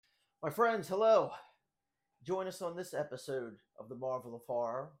My friends, hello. Join us on this episode of the Marvel of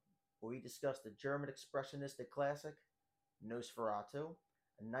Horror, where we discuss the German expressionistic classic, Nosferatu,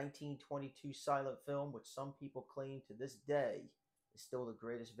 a 1922 silent film which some people claim to this day is still the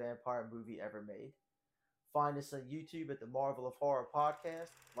greatest vampire movie ever made. Find us on YouTube at the Marvel of Horror podcast.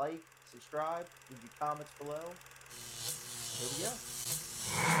 Like, subscribe, leave your comments below. Here we go.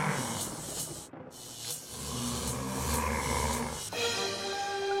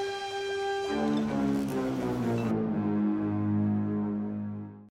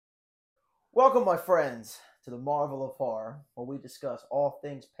 Welcome, my friends, to the Marvel of Horror, where we discuss all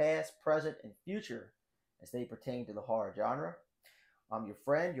things past, present, and future as they pertain to the horror genre. I'm your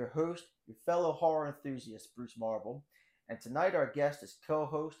friend, your host, your fellow horror enthusiast, Bruce Marvel, and tonight our guest is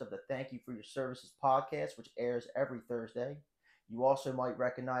co-host of the Thank You for Your Services podcast, which airs every Thursday. You also might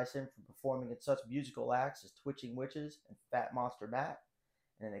recognize him from performing in such musical acts as Twitching Witches and Fat Monster Matt.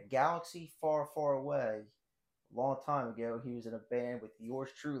 And in a galaxy far, far away, a long time ago, he was in a band with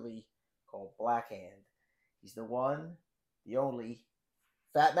yours truly, called Black Hand. He's the one, the only,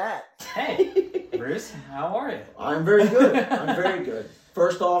 Fat Matt. Hey, Bruce, how are you? I'm very good. I'm very good.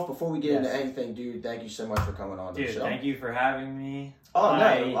 First off, before we get into anything, dude, thank you so much for coming on the show. Thank you for having me. Oh, no,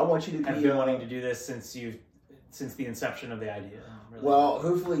 I want you to be... I've been wanting to do this since the inception of the idea. Really. Well,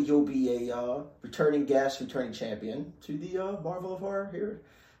 hopefully you'll be a returning guest, returning champion to the Marvel of Horror here.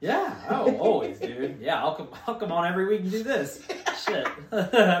 Yeah, always, dude. Yeah, I'll come on every week and do this. Shit.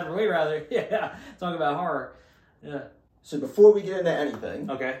 I'd way rather, talk about horror. Yeah. So before we get into anything,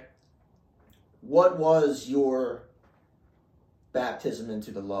 okay, what was your baptism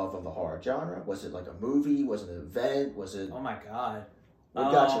into the love of the horror genre? Was it like a movie? Was it an event? Was it... Oh my God.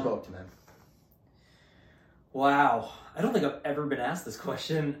 What got you hooked, man? Wow. I don't think I've ever been asked this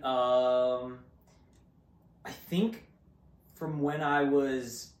question. I think from when I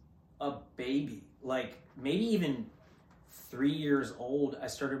was a baby, like maybe even 3 years old, I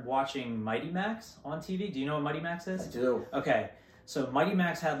started watching Mighty Max on TV. Do you know what Mighty Max is? I do. Okay. So Mighty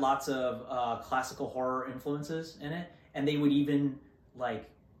Max had lots of classical horror influences in it. And they would even, like,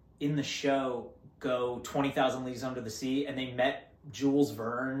 in the show, go 20,000 Leagues Under the Sea. And they met Jules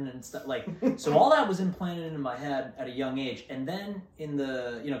Verne and stuff. Like, so all that was implanted into my head at a young age. And then in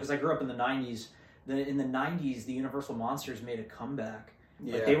the, because I grew up in the 90s. In the 90s, the Universal Monsters made a comeback.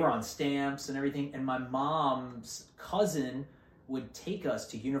 Yeah. Like, they were on stamps and everything. And my mom's cousin would take us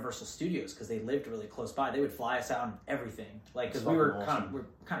to Universal Studios because they lived really close by. They would fly us out and everything. Like, because we were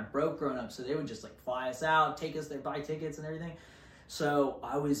kind of broke growing up, so they would just like fly us out, take us there, buy tickets and everything. So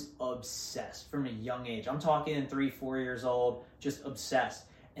I was obsessed from a young age. I'm talking 3-4 years old, just obsessed.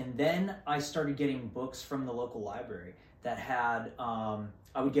 And then I started getting books from the local library that had,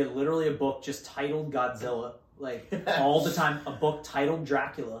 I would get literally a book just titled Godzilla, like all the time, a book titled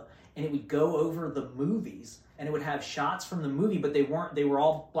Dracula, and it would go over the movies, and it would have shots from the movie, but they were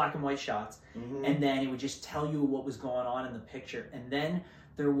all black and white shots, and then it would just tell you what was going on in the picture. And then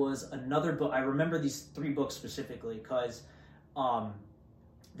there was another book, I remember these 3 books specifically, because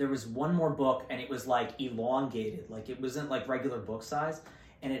there was one more book, and it was like elongated, like it wasn't like regular book size,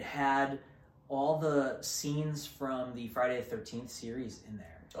 and it had all the scenes from the Friday the 13th series in there.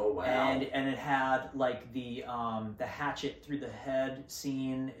 Oh wow! And it had like the hatchet through the head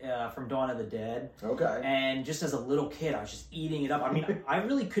scene from Dawn of the Dead. Okay. And just as a little kid, I was just eating it up. I mean, I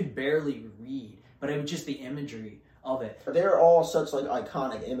really could barely read, but it was just the imagery of it. They're all such like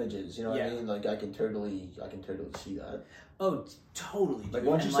iconic images. You know what I mean? Like I can totally see that. Oh, totally. Like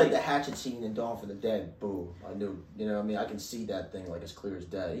once you said the hatchet scene in Dawn of the Dead, boom! I knew. You know what I mean? I can see that thing like as clear as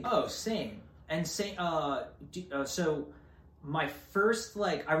day. Oh, same. And same. So. My first,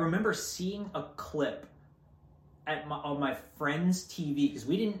 I remember seeing a clip on my friend's TV, because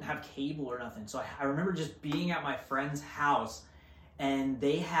we didn't have cable or nothing. So I remember just being at my friend's house, and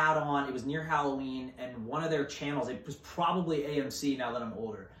they had on, it was near Halloween, and one of their channels, it was probably AMC now that I'm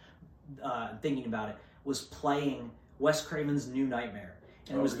older, thinking about it, was playing Wes Craven's New Nightmare.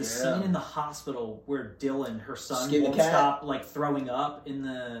 And it was the scene in the hospital where Dylan, her son, won't stop, throwing up in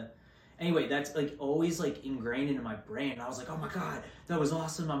the... Anyway, that's always ingrained into my brain. And I was like, oh my God, that was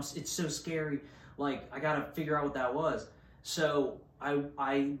awesome. It's so scary. I gotta figure out what that was. So I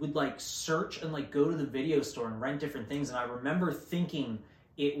would search and go to the video store and rent different things. And I remember thinking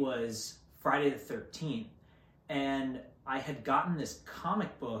it was Friday the 13th. And I had gotten this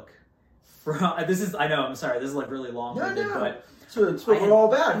comic book from, I know, I'm sorry, this is really long-winded, but. So it's what we're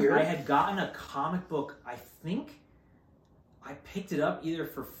all about here. I had gotten a comic book, I think, I picked it up either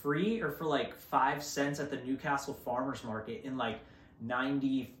for free or for 5 cents at the Newcastle Farmers Market in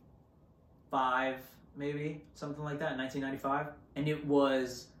 95, maybe, something like that, in 1995. And it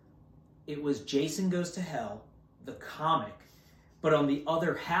was it was Jason Goes to Hell, the comic, but on the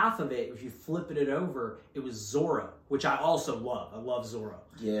other half of it, if you flip it over, it was Zorro, which I also love. I love Zorro.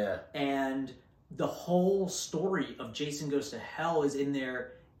 Yeah. And the whole story of Jason Goes to Hell is in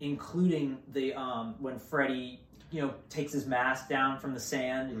there, including the when Freddy, takes his mask down from the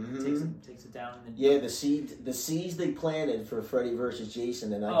sand and takes it down. And yeah, the seeds they planted for Freddy versus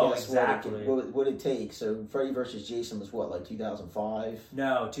Jason, and I guess exactly. what it takes. So Freddy versus Jason was what, like 2005?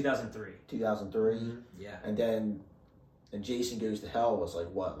 No, 2003. 2003. Yeah. And Jason Goes to Hell was like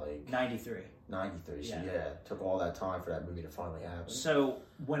what, like 93. 93. So yeah, it took all that time for that movie to finally happen. So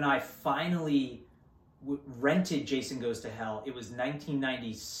when I finally rented Jason Goes to Hell, it was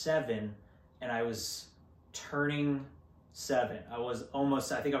 1997, and I was turning 7.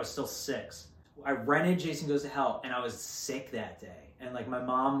 I think I was still 6. I rented Jason Goes to Hell, and I was sick that day. And like my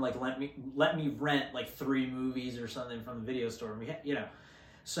mom let me rent like 3 movies or something from the video store.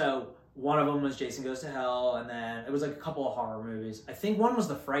 So one of them was Jason Goes to Hell, and then it was like a couple of horror movies. I think one was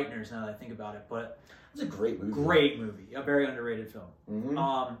The Frighteners, now that I think about it, but it was a great movie. Great movie, a very underrated film.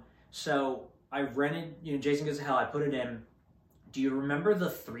 Mm-hmm. So I rented, Jason Goes to Hell. I put it in. Do you remember the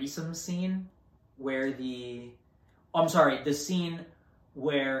threesome scene where the scene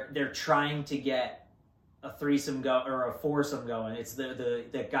where they're trying to get a threesome or a foursome going? It's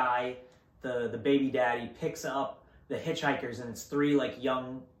the guy, the baby daddy picks up the hitchhikers, and it's 3 like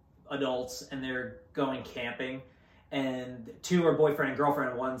young adults, and they're going camping, and 2 are boyfriend and girlfriend,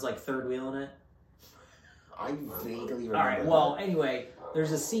 and one's like third wheeling it. I vaguely remember. All right. Well, anyway,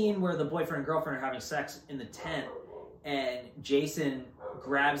 there's a scene where the boyfriend and girlfriend are having sex in the tent, and Jason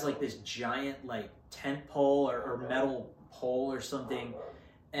grabs like this giant like tent pole or metal pole or something,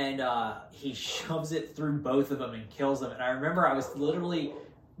 and he shoves it through both of them and kills them. And I remember I was literally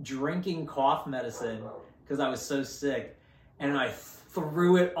drinking cough medicine because I was so sick, and I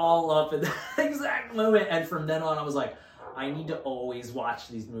threw it all up at that exact moment. And from then on, I was like, I need to always watch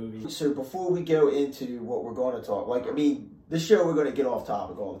these movies. So before we go into what we're going to talk, this show we're going to get off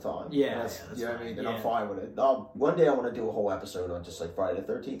topic all the time. Yeah, that's you know what I mean? And I'm fine with it. One day I want to do a whole episode on just like Friday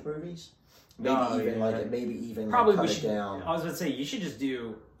the 13th movies. Maybe even probably cut we should, it down. I was going to say, you should just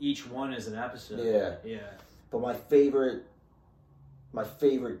do each one as an episode. Yeah. But my favorite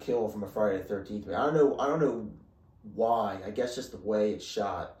kill from a Friday the 13th movie, I don't know why. I guess just the way it's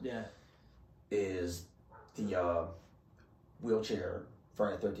shot. Yeah. Is the wheelchair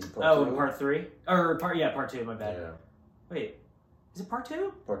Friday the 13th part 2. Part 3? Or part 2, my bad. Yeah. Wait, is it part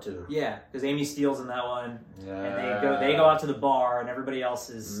 2? Part 2. Yeah, because Amy Steele's in that one. Yeah. And they go out to the bar, and everybody else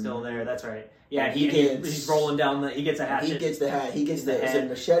is still there. That's right. Yeah, and he's rolling down he gets a hatchet. He gets the is it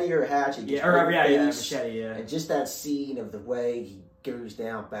machete or a hatchet? Machete, yeah. And just that scene of the way he goes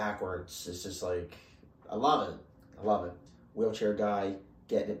down backwards, it's just like, I love it. Wheelchair guy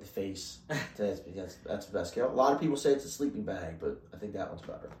getting it in the face. That's the best kill. A lot of people say it's a sleeping bag, but I think that one's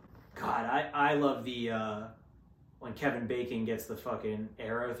better. God, I love the when Kevin Bacon gets the fucking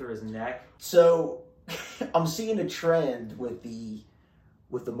arrow through his neck. So I'm seeing a trend with the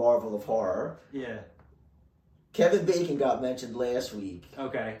Marvel of Horror. Yeah. Kevin Bacon got mentioned last week.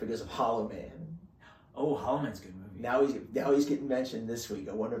 Okay. Because of Hollow Man. Oh, Hollow Man's a good movie. Now he's getting mentioned this week.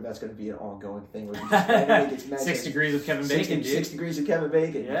 I wonder if that's going to be an ongoing thing where he just randomly gets mentioned. 6 Degrees of Kevin Bacon, 6 Degrees of Kevin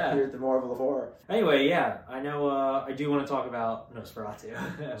Bacon. Yeah. Here at the Marvel of Horror. Anyway, yeah, I know. I do want to talk about Nosferatu,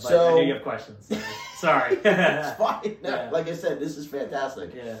 but so, I know you have questions. So. Sorry. It's fine. No, like I said, this is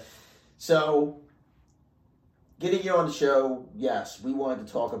fantastic. Yeah. So, getting you on the show, yes, we wanted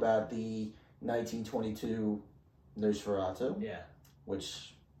to talk about the 1922 Nosferatu. Yeah.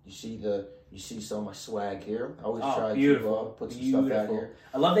 Which you see some of my swag here. I always try to put some stuff out here.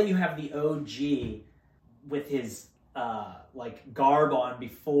 I love that you have the OG with his garb on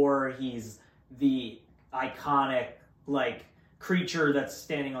before he's the iconic creature that's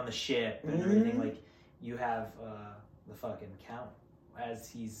standing on the ship and everything. Like you have the fucking Count as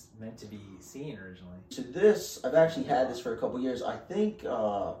he's meant to be seen originally. So this, I've actually had this for a couple years. I think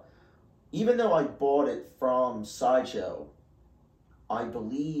even though I bought it from Sideshow, I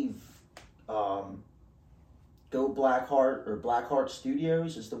believe Go Blackheart or Blackheart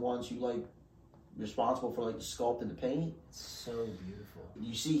Studios is the ones who responsible for the sculpt and the paint. It's so beautiful.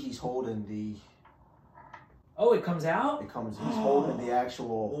 You see he's holding the... Oh, it comes out? He's holding the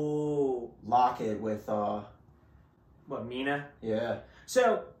actual locket with... What, Mina? Yeah.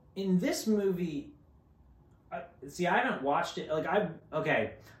 So, in this movie... I haven't watched it.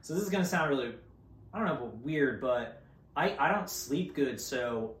 Okay, so this is going to sound really... I don't know, weird, but... I don't sleep good,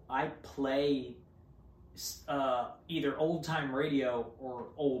 so I play either old-time radio or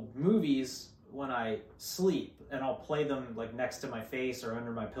old movies when I sleep, and I'll play them like next to my face or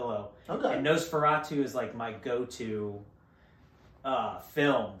under my pillow. Okay. And Nosferatu is like my go-to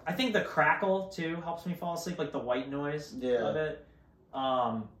film. I think the crackle too helps me fall asleep, like the white noise of it.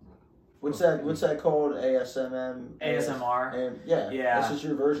 What's that called? ASMR. ASMR. Yeah. This is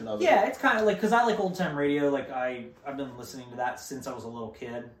your version of it. Yeah, it's kind of like, because I like old time radio. Like I've been listening to that since I was a little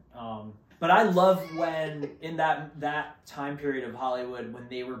kid. But I love when in that time period of Hollywood when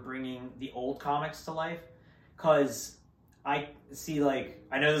they were bringing the old comics to life, because I see, like,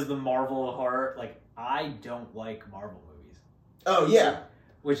 I know this is the Marvel horror. Like, I don't like Marvel movies. Oh yeah.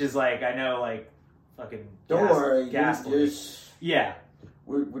 Which is like, I know, like, fucking. Don't worry. Yeah.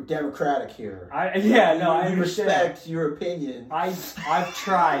 We're democratic here. I understand. Respect your opinion. I've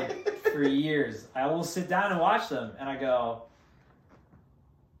tried for years. I will sit down and watch them, and I go,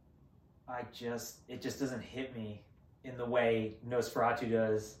 it just doesn't hit me in the way Nosferatu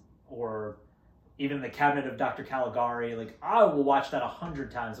does, or even the Cabinet of Dr. Caligari. Like, I will watch that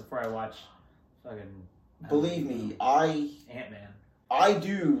 100 times before I watch fucking. Believe me, Ant-Man. I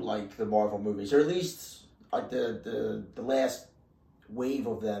do like the Marvel movies, or at least the last wave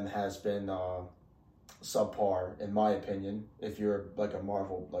of them has been subpar, in my opinion. If you're like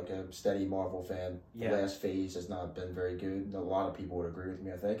a steady Marvel fan, the last phase has not been very good. A lot of people would agree with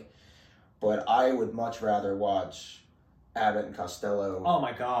me, I think. But I would much rather watch Abbott and Costello. Oh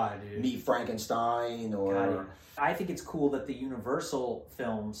my god, dude. Meet Frankenstein, or... God, I think it's cool that the Universal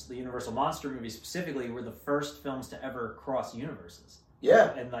films, the Universal monster movies specifically, were the first films to ever cross universes.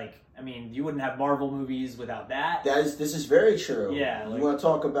 Yeah. And like, I mean, you wouldn't have Marvel movies without that. This is very true. Yeah. You want to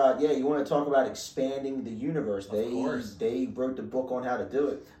talk about expanding the universe. They wrote the book on how to do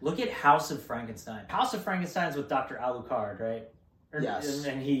it. Look at House of Frankenstein. House of Frankenstein's with Dr. Alucard, right? Yes.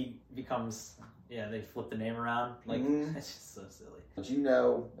 And he becomes, they flip the name around. Like, it's just so silly. But you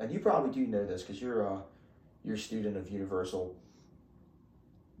know, and you probably do know this because you're a student of Universal,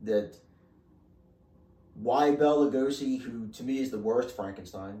 that why Bela Lugosi, who to me is the worst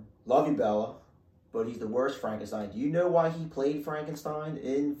Frankenstein, love you Bela, but he's the worst Frankenstein. Do you know why he played Frankenstein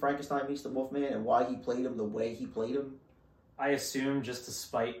in Frankenstein Meets the Wolfman, and why he played him the way he played him? I assume just to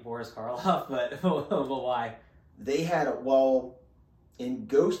spite Boris Karloff, but why? They had in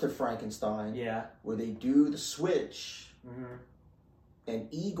Ghost of Frankenstein, where they do the switch, and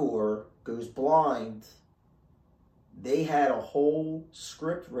Igor goes blind. They had a whole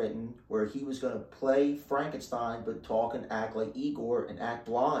script written where he was going to play Frankenstein, but talk and act like Igor and act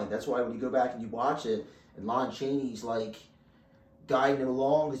blind. That's why when you go back and you watch it, and Lon Chaney's like guiding him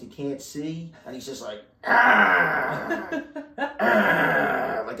along because he can't see, and he's just like,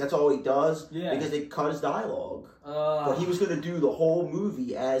 like that's all he does, because they cut his dialogue. But he was going to do the whole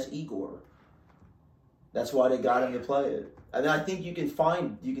movie as Igor. That's why they got him to play it. And I think you can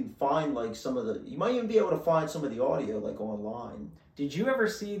find like some of the, you might even be able to find some of the audio like online. Did you ever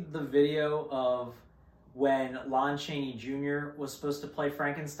see the video of when Lon Chaney Jr. was supposed to play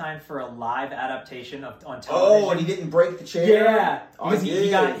Frankenstein for a live adaptation on television? Oh, and he didn't break the chair? Yeah, because he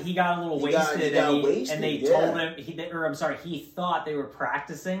got a little wasted, and they told him, he thought they were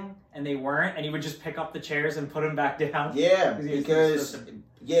practicing, and they weren't, and he would just pick up the chairs and put them back down. Yeah, because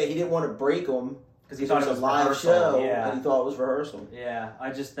he didn't want to break them. Because he thought it was a live show, and he thought it was rehearsal. Yeah,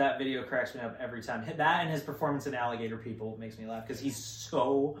 that video cracks me up every time. That and his performance in Alligator People makes me laugh, because he's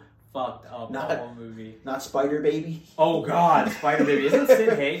so fucked up the whole movie. Not Spider Baby? Oh god, Spider Baby. Isn't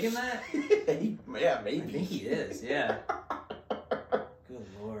Sid Haig in that? Yeah, maybe. I think he is, yeah. Good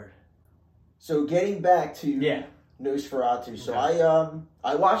lord. So getting back to Nosferatu. So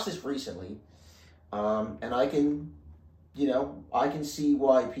I watched this recently, and I can see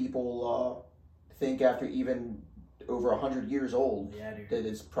why people think after even over 100 years old that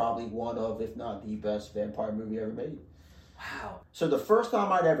it's probably one of, if not the best vampire movie ever made. Wow. So the first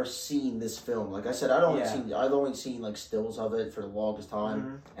time I'd ever seen this film, like I said, I've only seen like stills of it for the longest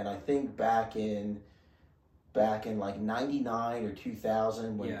time, and I think back in like 99 or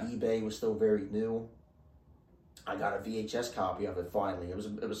 2000 when eBay was still very new, I got a VHS copy of it finally. It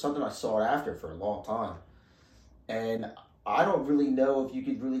was something I sought after for a long time, and I don't really know if you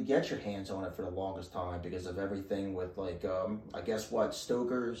could really get your hands on it for the longest time because of everything with like, I guess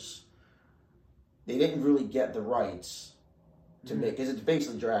Stoker's, they didn't really get the rights to make, because it's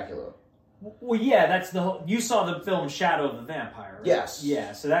basically Dracula. Well, yeah, that's the whole, you saw the film Shadow of the Vampire, right? Yes.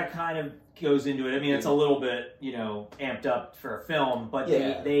 Yeah, so that kind of goes into it. I mean, it's a little bit, amped up for a film, but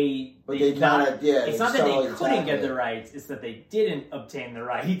it's not that they couldn't get the rights, it's that they didn't obtain the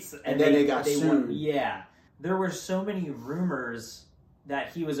rights. And then they got sued. There were so many rumors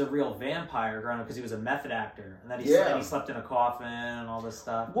that he was a real vampire growing up because he was a method actor, and that he slept in a coffin and all this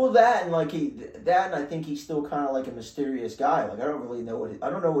stuff. Well, and I think he's still kind of like a mysterious guy. Like I don't really know I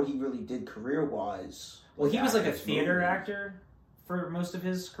don't know what he really did career wise. Well, he was like a theater actor for most of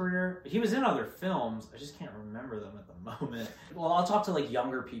his career. He was in other films. I just can't remember them at the moment. Well, I'll talk to like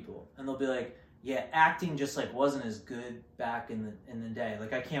younger people, and they'll be like, "Yeah, acting just like wasn't as good back in the day.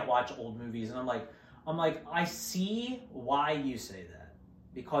 Like I can't watch old movies." And I'm like, I see why you say that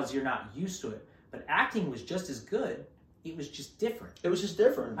because you're not used to it. But acting was just as good. It was just different. It was just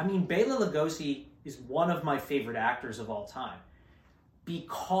different. I mean, Bela Lugosi is one of my favorite actors of all time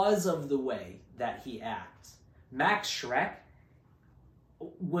because of the way that he acts. Max Schreck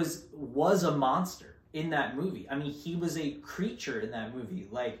was a monster in that movie. I mean, he was a creature in that movie.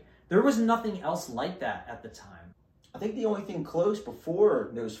 Like, there was nothing else like that at the time. I think the only thing close before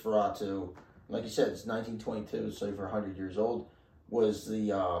Nosferatu, like you said, it's 1922, so over 100 years old, was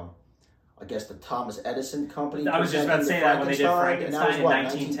the, I guess, the Thomas Edison Company. I was just about to say that when they did Frankenstein in 1910.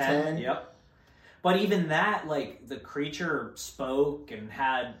 1910? Yep. But even that, like, the creature spoke and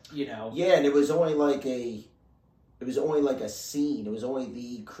had, you know... Yeah, and it was only like a scene. It was only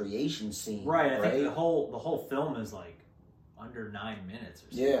the creation scene. Right, I think the whole film is like under 9 minutes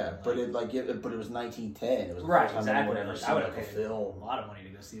or something. Yeah, but it was 1910. It was right, the first exactly. time I would have paid paid film. a lot of money to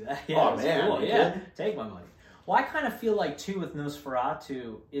go see that. Yeah, Oh man, cool. Yeah, take my money. Well, I kind of feel like too with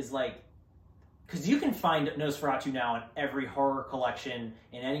Nosferatu is like, because you can find Nosferatu now in every horror collection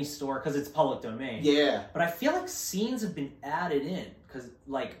in any store because it's public domain. Yeah, but I feel like scenes have been added in because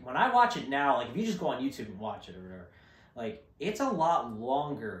like when I watch it now, like if you just go on YouTube and watch it or whatever, like it's a lot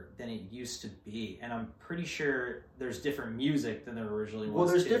longer than it used to be, and I'm pretty sure there's different music than there originally was. Well,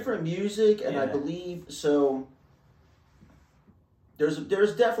 there's different music, and I believe so.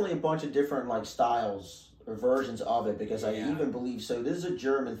 There's definitely a bunch of different like styles or versions of it because I even believe so. This is a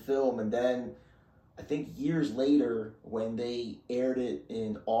German film, and then I think years later when they aired it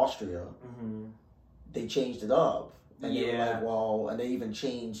in Austria, they changed it up, and they were like, well, and they even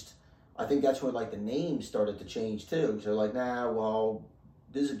changed. I think that's when like the names started to change too. So like, well,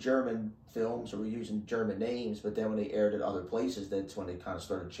 this is a German film, so we're using German names. But then when they aired it other places, that's when they kind of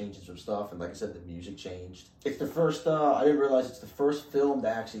started changing some stuff. And like I said, the music changed. It's the first. I didn't realize it's the first film to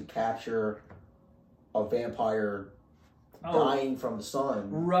actually capture a vampire dying from the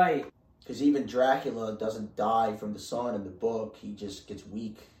sun. Right. Because even Dracula doesn't die from the sun in the book. He just gets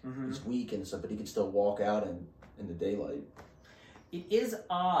weak. He's weak and stuff, but he can still walk out in the daylight. It is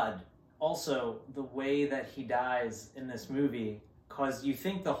odd. Also, the way that he dies in this movie, because you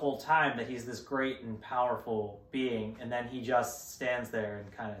think the whole time that he's this great and powerful being, and then he just stands there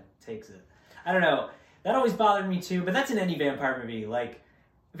and kind of takes it. I don't know. That always bothered me too, but that's in any vampire movie. Like,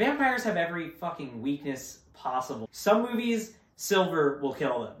 vampires have every fucking weakness possible. Some movies, silver will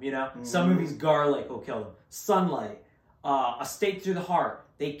kill them, you know? Some movies, garlic will kill them. Sunlight, a stake through the heart.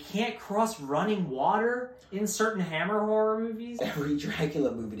 They can't cross running water in certain Hammer horror movies. Every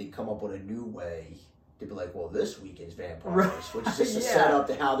Dracula movie, they come up with a new way to be like, well, this week's vampires, which is just a setup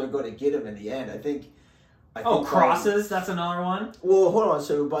to how they're going to get him in the end. I think crosses, that's another one. Well, hold on.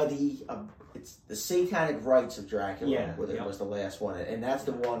 So by it's the Satanic Rites of Dracula, was the last one. And that's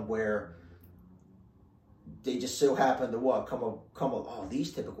the one where they just so happen to come up,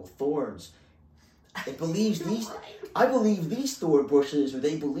 these typical thorns. It believes these. I believe these thorn bushes, or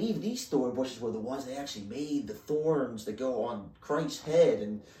they believe these thorn bushes were the ones that actually made the thorns that go on Christ's head.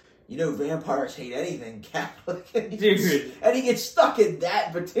 And you know, vampires hate anything Catholic. And he gets stuck in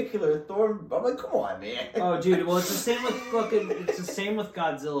that particular thorn. I'm like, come on, man. Oh, dude. Well, it's the same with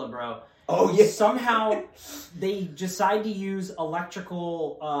Godzilla, bro. Oh yeah. Somehow they decide to use electric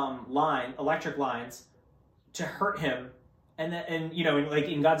lines to hurt him. And you know, like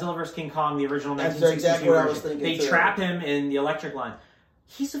in Godzilla vs. King Kong, the original 1962 exactly what I was version, thinking they trap him in the electric line.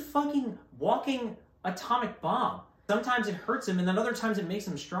 He's a fucking walking atomic bomb. Sometimes it hurts him, and then other times it makes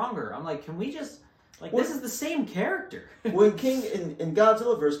him stronger. I'm like, can we just this is the same character? When in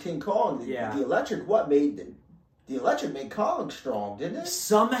Godzilla vs. King Kong, the electric the electric made Kong strong, didn't it?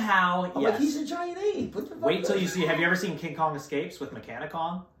 Somehow, I'm like, he's a giant ape. Wait till you see. Have you ever seen King Kong Escapes with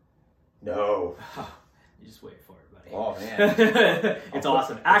Mechanicon? No. You just wait for it. Oh man, it's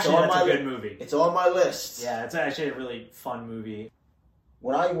awesome. Actually, that's a good movie. It's on my list. Yeah, it's actually a really fun movie.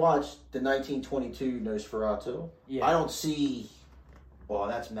 When I watched the 1922 Nosferatu, I don't see. Well,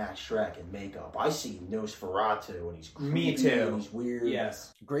 that's Max Schreck in makeup. I see Nosferatu, and he's creepy. Me too. And he's weird.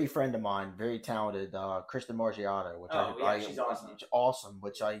 Yes. Great friend of mine, very talented, Kristen Margiotto, which she's awesome. Awesome.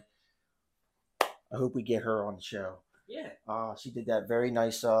 Which I hope we get her on the show. Yeah. She did that very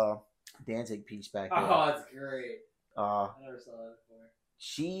nice Danzig piece back there. Oh, that's great. Uh, I never saw that before.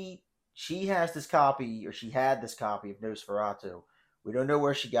 she has this copy, or she had this copy of Nosferatu. We don't know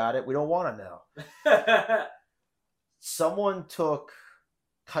where she got it. We don't want to know. Someone took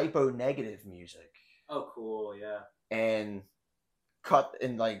typo negative music. Oh, cool! Yeah. And cut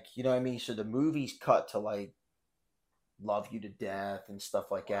and like, you know what I mean. So the movie's cut to like "Love You to Death" and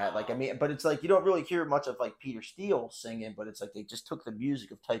stuff like that. Like, I mean, but it's like you don't really hear much of like Peter Steele singing, but it's like they just took the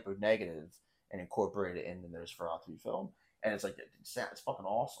music of typo negative and incorporated it in the Nosferatu film, and it's like it's fucking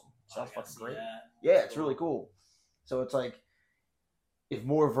awesome. It sounds fucking great. Yeah, it's really cool. So it's like if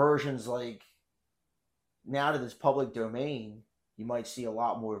more versions like now that it's public domain, you might see a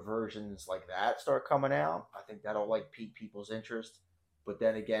lot more versions like that start coming out. I think that'll like pique people's interest. But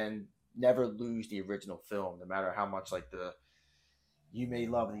then again, never lose the original film, no matter how much like you may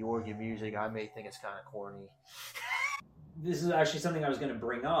love the organ music, I may think it's kind of corny. This is actually something I was going to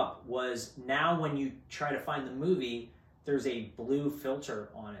bring up. Was now when you try to find the movie, there's a blue filter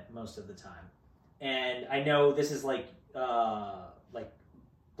on it most of the time, and I know this is like black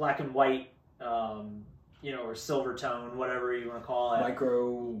and white. Or silver tone, whatever you want to call it.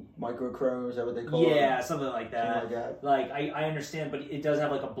 Microchrome, is that what they call it? Yeah, something like that. Like I understand, but it does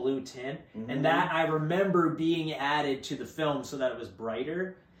have like a blue tint, and that I remember being added to the film so that it was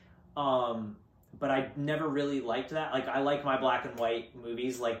brighter. But I never really liked that. Like I like my black and white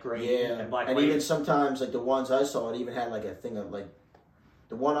movies, like gray and black and white. And even sometimes, like the ones I saw, it even had like a thing of like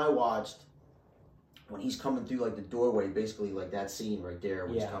the one I watched when he's coming through like the doorway, basically like that scene right there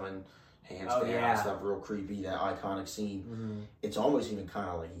when he's coming. Hands down, stuff real creepy, that iconic scene. It's almost even kind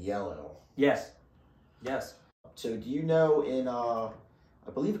of like yellow. Yes. So do you know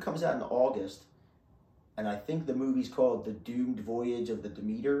I believe it comes out in August, and I think the movie's called The Doomed Voyage of the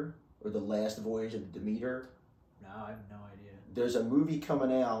Demeter, or The Last Voyage of the Demeter. No, I have no idea. There's a movie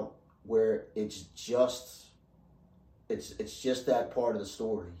coming out where it's just that part of the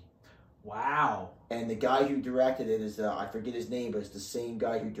story. Wow. And the guy who directed it is, I forget his name, but it's the same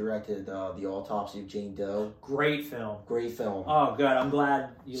guy who directed The Autopsy of Jane Doe. Great film. Oh, good. I'm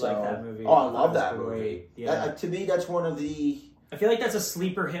glad you like that movie. Oh, I love that movie. Yeah. To me, that's one of the... I feel like that's a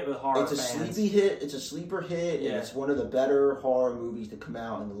sleeper hit with horror fans. It's a sleeper hit, yeah. And it's one of the better horror movies to come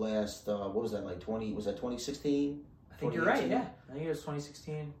out in the last, what was that, like 2016? I think you're right, yeah. I think it was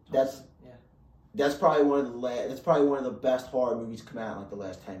 2016. That's probably one of the best horror movies to come out in like the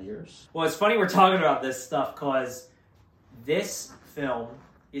last 10 years. Well, it's funny we're talking about this stuff because this film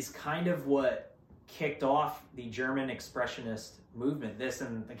is kind of what kicked off the German expressionist movement. This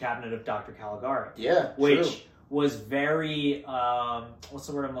and The Cabinet of Dr. Caligari. Yeah, which true. Was very what's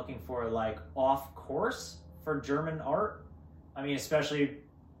the word I'm looking for? Like off course for German art. I mean, especially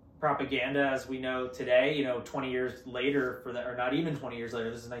propaganda as we know today. 20 years later or not even 20 years later.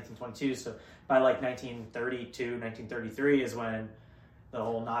 This is 1922, so. By like 1932, 1933 is when the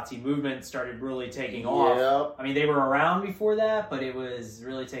whole Nazi movement started really taking off. I mean, they were around before that, but it was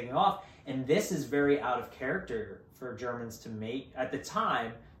really taking off. And this is very out of character for Germans to make, at the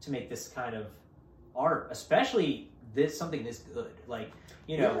time, to make this kind of art, especially something this good. Like,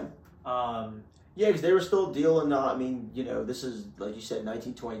 because they were still dealing, this is, like you said,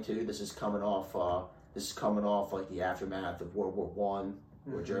 1922. This is coming off like the aftermath of World War One.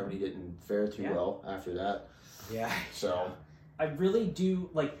 Where Germany didn't fare too well after that. Yeah. So I really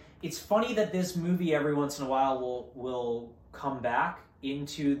do like. It's funny that this movie every once in a while will come back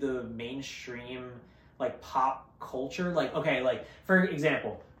into the mainstream like pop culture. Like for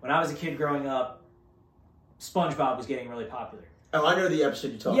example, when I was a kid growing up, SpongeBob was getting really popular. Oh, I know the episode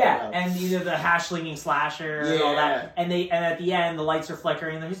you're talking about. Yeah, and either the hash-slinging slasher and all that, and at the end the lights are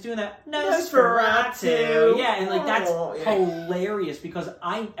flickering and he's doing that Nosferatu. Yeah, and like that's hilarious because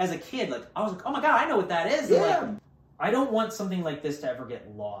as a kid, I was like, oh my god, I know what that is. Yeah. And, I don't want something like this to ever get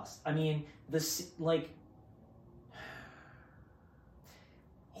lost. I mean,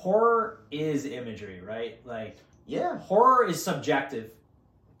 horror is imagery, right? Horror is subjective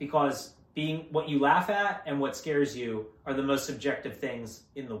because being what you laugh at and what scares you are the most subjective things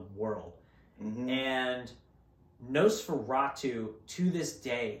in the world. And Nosferatu, to this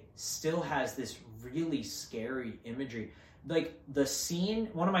day, still has this really scary imagery. Like the scene,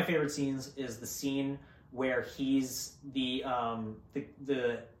 one of my favorite scenes is the scene where he's the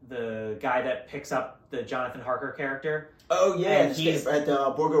guy that picks up the Jonathan Harker character. Oh yeah, he's at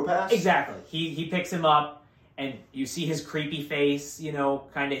the Borgo Pass. Exactly. He picks him up. And you see his creepy face,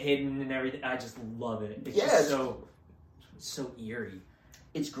 kind of hidden and everything. I just love it. It's just so eerie.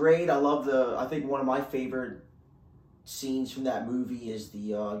 It's great. I think one of my favorite scenes from that movie is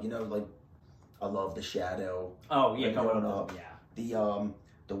the, I love the shadow. Oh, yeah, going up. Yeah.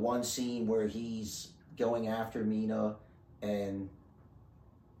 The one scene where he's going after Mina, and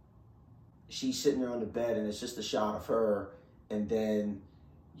she's sitting there on the bed, and it's just a shot of her, and then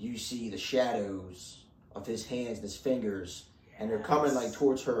you see the shadows of his hands and his fingers, and they're coming like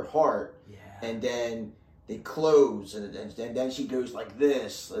towards her heart, and then they close, and then she goes like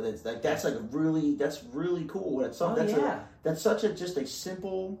this. And it's like that's really cool. That's such a just a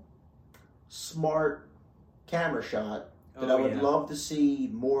simple, smart camera shot that I would love to see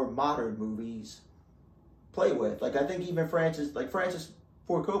more modern movies play with. Like I think even Francis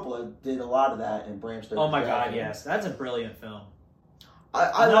Ford Coppola did a lot of that in Bram Stoker's Oh my God, Dracula. yes, that's a brilliant film.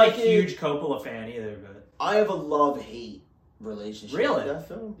 I'm not a huge Coppola fan either, but I have a love-hate relationship with that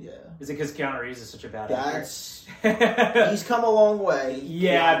film. Yeah. Is it because Keanu Reeves is such a bad actor? He's come a long way.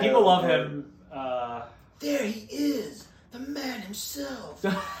 Yeah, people love him. There he is, the man himself.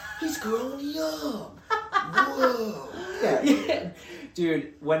 He's grown young. Whoa. Yeah.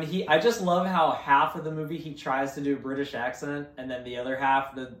 Dude, I just love how half of the movie he tries to do a British accent, and then the other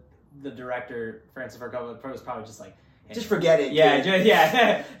half, the director, Francis Ford Coppola, was probably just like, hey, just forget it.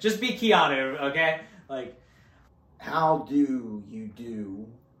 Yeah, just be Keanu, okay? Like, how do you do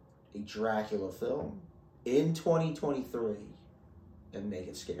a Dracula film in 2023 and make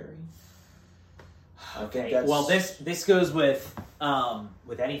it scary? Okay. Well, this goes with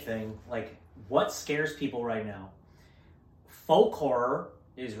anything. Like, what scares people right now? Folk horror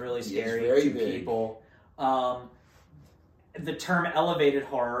is really scary to people. The term elevated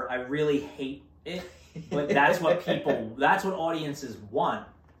horror, I really hate it, but that's what audiences want,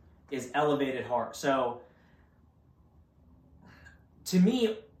 is elevated horror. So, to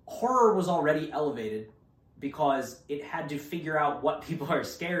me, horror was already elevated because it had to figure out what people are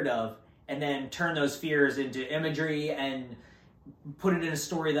scared of and then turn those fears into imagery and put it in a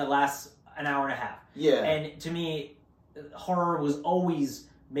story that lasts an hour and a half. Yeah. And to me, horror was always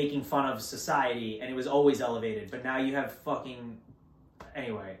making fun of society, and it was always elevated. But now you have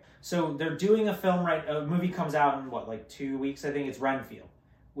anyway. So they're doing a movie comes out in like 2 weeks, I think. It's Renfield,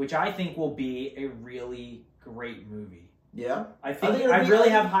 which I think will be a really great movie. Yeah. I really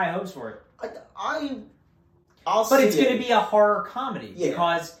have high hopes for it. But it's going to be a horror comedy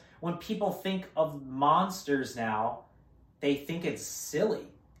because when people think of monsters now, they think it's silly.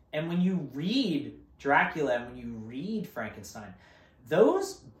 And when you read Dracula and when you read Frankenstein,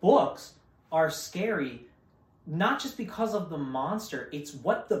 those books are scary, not just because of the monster, it's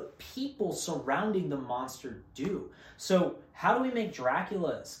what the people surrounding the monster do. So how do we make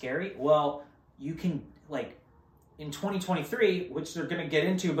Dracula scary? Well, you can, in 2023, which they're going to get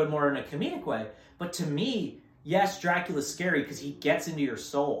into, but more in a comedic way. But to me, yes, Dracula's scary because he gets into your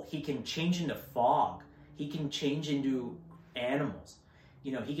soul. He can change into fog. He can change into animals.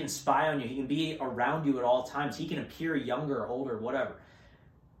 You know, he can spy on you. He can be around you at all times. He can appear younger, older, whatever.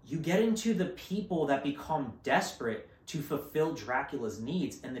 You get into the people that become desperate to fulfill Dracula's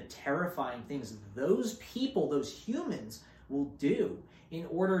needs and the terrifying things those people, those humans, will do in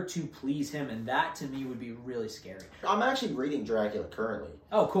order to please him. And that, to me, would be really scary. I'm actually reading Dracula currently.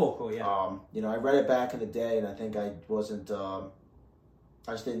 Oh, cool, yeah. I read it back in the day, and I think I wasn't...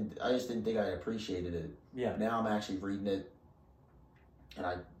 I just didn't think I appreciated it. Yeah. Now I'm actually reading it, and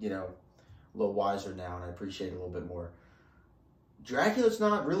I, a little wiser now, and I appreciate it a little bit more. Dracula's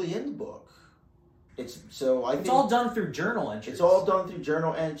not really in the book. It's all done through journal entries. It's all done through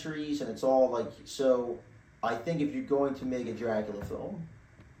journal entries, and it's all so. I think if you're going to make a Dracula film,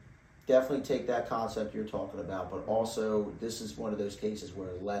 definitely take that concept you're talking about, but also this is one of those cases where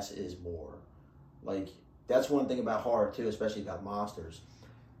less is more. That's one thing about horror too, especially about monsters.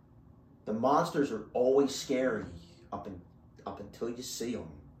 The monsters are always scary up until you see them.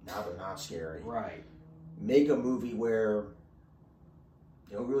 Now they're not scary. Right. Make a movie where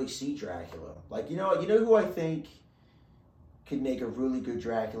you don't really see Dracula. You know who I think could make a really good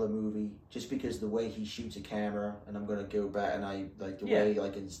Dracula movie just because the way he shoots a camera, and I'm gonna go back and I like the way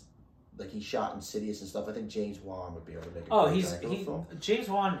he shot Insidious and stuff. I think James Wan would be able to make a good Dracula film. James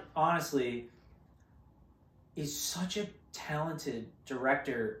Wan honestly is such a talented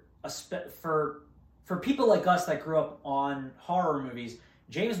director. For people like us that grew up on horror movies,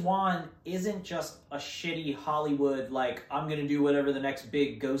 James Wan isn't just a shitty Hollywood, I'm going to do whatever the next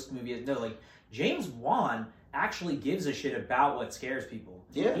big ghost movie is. No, James Wan actually gives a shit about what scares people.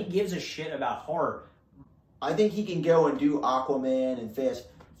 Yeah. He gives a shit about horror. I think he can go and do Aquaman and Fast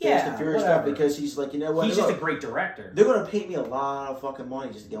and Furious stuff because he's he's just a great director. They're going to pay me a lot of fucking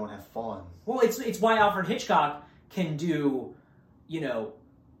money just to go and have fun. Well, it's why Alfred Hitchcock can do,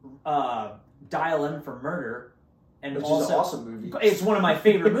 Dial M for Murder and which also is an awesome movie. It's one of my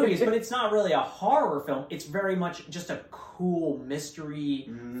favorite movies, but it's not really a horror film. It's very much just a cool mystery,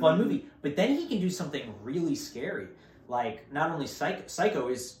 fun movie. But then he can do something really scary. Like, not only Psycho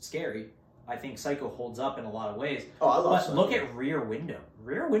is scary. I think Psycho holds up in a lot of ways. Oh, I love Psycho. But look at Rear Window.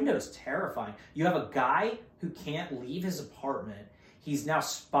 Rear Window is terrifying. You have a guy who can't leave his apartment. He's now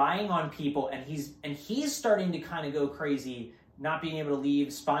spying on people, and he's starting to kind of go crazy, not being able to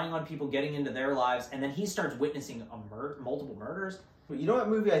leave, spying on people, getting into their lives, and then he starts witnessing multiple murders. You know what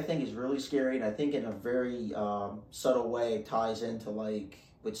movie I think is really scary, and I think in a very subtle way it ties into, like,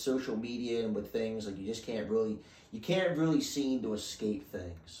 with social media and with things, like, you can't really seem to escape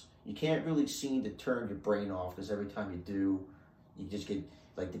things. You can't really seem to turn your brain off, because every time you do, you just get,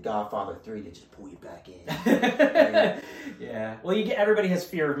 like, The Godfather 3, they just pull you back in. Right? Yeah. Well, everybody has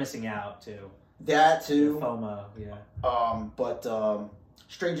fear of missing out, too. That, too. FOMO, yeah. But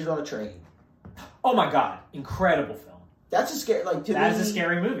Strangers on a Train. Oh, my God. Incredible film. That's a scary, like, to me... That is a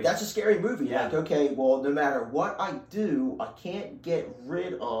scary movie. That's a scary movie. Yeah. Like, okay, well, no matter what I do, I can't get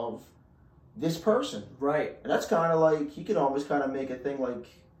rid of this person. Right. And that's kind of like, you can almost kind of make a thing like...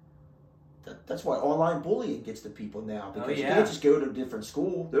 That's why online bullying gets to people now. Because you can't just go to a different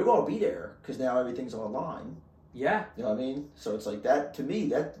school. They're going to be there because now everything's online. Yeah. You know what I mean? So it's like that, to me,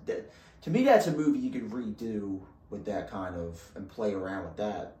 that's a movie you could redo with that kind of, and play around with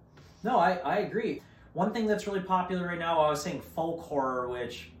that. No, I agree. One thing that's really popular right now, I was saying folk horror,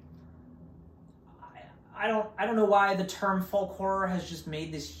 which I don't know why the term folk horror has just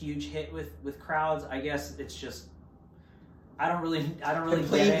made this huge hit with crowds. I guess it's just I don't really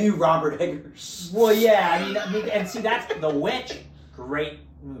get it. You, Robert Eggers. Well, yeah, I mean, and see, that's The Witch, great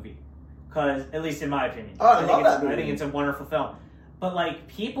movie, because at least in my opinion, I love that movie. I think it's a wonderful film. But like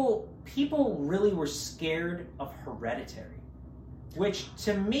people really were scared of Hereditary, which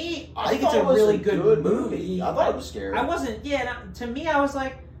to me, I think it's a really good movie. I thought it was scary. I wasn't. Yeah, to me, I was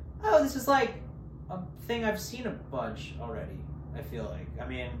like, oh, this is like a thing I've seen a bunch already. I feel like. I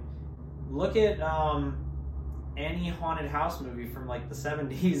mean, look at any haunted house movie from like the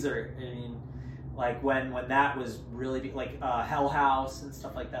 70s, or I mean, like when that was really big, like Hell House and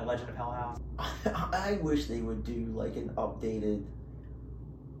stuff like that, Legend of Hell House. I wish they would do like an updated,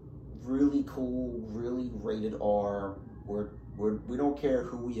 really cool, really rated R, we don't care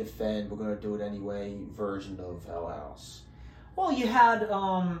who we offend, we're going to do it anyway version of Hell House. Well, you had the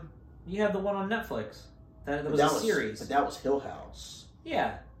one on Netflix that was a series, but that was Hill House.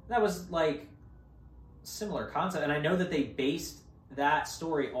 Yeah, that was like similar concept, and I know that they based that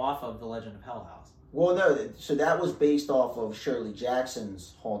story off of The Legend of Hell House. Well, no, so that was based off of Shirley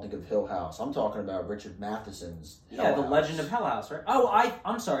Jackson's Haunting of Hill House. I'm talking about Richard Matheson's Hell House. The Legend of Hell House, right? Oh,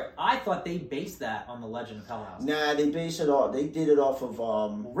 I'm sorry. I thought they based that on The Legend of Hell House. Nah, they did it off of...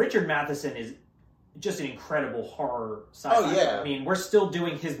 Richard Matheson is just an incredible horror sci-fi. Oh, yeah. I mean, we're still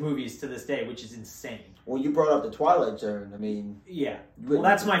doing his movies to this day, which is insane. Well, you brought up The Twilight Zone. I mean... Yeah. Well,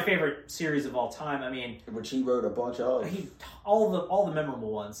 that's my favorite series of all time. I mean... Which he wrote a bunch of. All the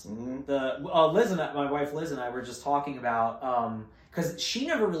memorable ones. Mm-hmm. Liz and my wife Liz and I were just talking about... because she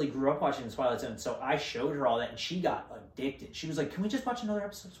never really grew up watching The Twilight Zone, so I showed her all that, and she got addicted. She was like, can we just watch another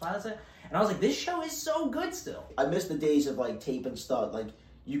episode of Twilight Zone? And I was like, this show is so good still. I miss the days of, like, taping stuff. Like,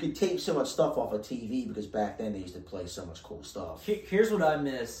 you could tape so much stuff off of TV, because back then they used to play so much cool stuff. Here's what I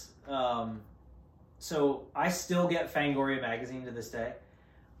miss. So I still get Fangoria magazine to this day.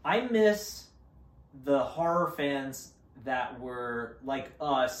 I miss the horror fans that were like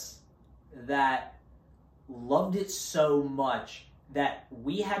us, that loved it so much that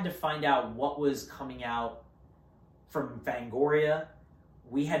we had to find out what was coming out from Fangoria.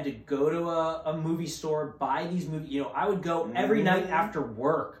 We had to go to a movie store, buy these movies. You know, I would go every night after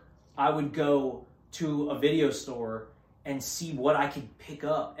work. I would go to a video store and see what I could pick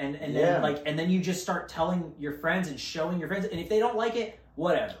up, and then you just start telling your friends and showing your friends, and if they don't like it,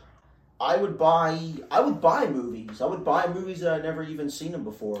 whatever. I would buy movies. I would buy movies that I'd never even seen them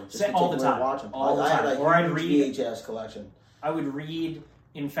before. Just all the time. Watch them. All the time. Or I'd read VHS collection. I would read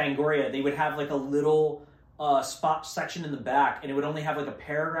in Fangoria. They would have like a little spot section in the back, and it would only have like a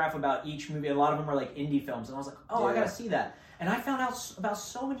paragraph about each movie. A lot of them were like indie films, and I was like, I gotta see that. And I found out about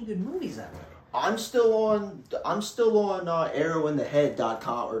so many good movies that way. I'm still on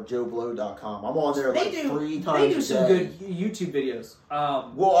arrowinthehead.com or joeblow.com. I'm on there like 3 times a day. They do some good YouTube videos.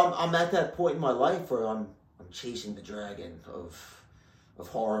 Well, I'm at that point in my life where I'm chasing the dragon of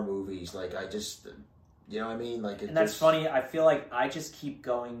horror movies. Like, I just, you know what I mean? Like, and that's funny. I feel like I just keep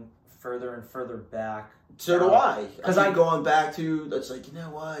going further and further back. So do I. Because I'm going back to, it's like, you know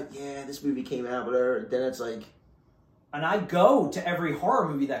what? Yeah, this movie came out, whatever. Then it's like, And I go to every horror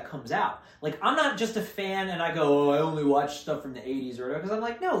movie that comes out. Like, I'm not just a fan and I go, oh, I only watch stuff from the 80s or whatever. Because I'm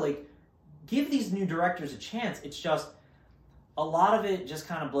like, no, like, give these new directors a chance. It's just, a lot of it just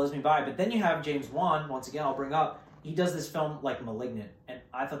kind of blows me by. But then you have James Wan, once again, I'll bring up, he does this film like Malignant. And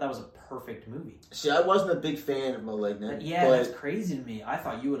I thought that was a perfect movie. See, I wasn't a big fan of Malignant. Yeah, that's crazy to me. I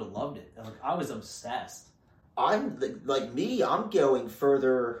thought you would have loved it. Like, I was obsessed. I'm going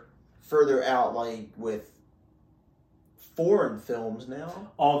further out, like, with foreign films now.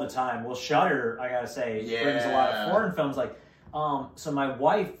 All the time. Well, Shudder, I gotta say, brings a lot of foreign films. Like, so my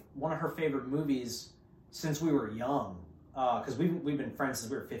wife, one of her favorite movies since we were young, because we've been friends since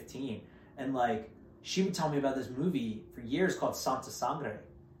we were 15, and like she would tell me about this movie for years called Santa Sangre.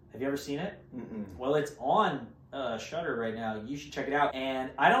 Have you ever seen it? Mm-mm. Well, it's on Shudder right now. You should check it out.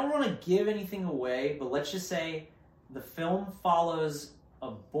 And I don't want to give anything away, but let's just say the film follows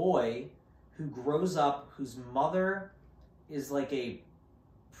a boy who grows up, whose mother is like a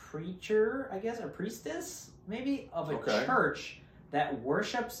preacher, I guess, or priestess, maybe, of a church that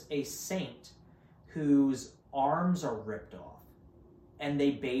worships a saint whose arms are ripped off. And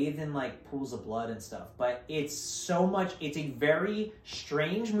they bathe in, like, pools of blood and stuff. But it's a very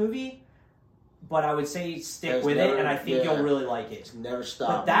strange movie, but I would say stick with it, and I think you'll really like it. It's never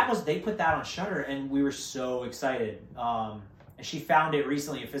stopped. But they put that on Shudder, and we were so excited. And she found it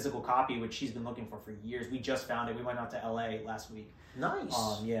recently, a physical copy, which she's been looking for years. We just found it. We went out to LA last week.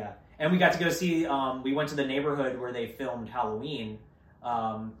 Nice. Yeah. And we got to go see, we went to the neighborhood where they filmed Halloween.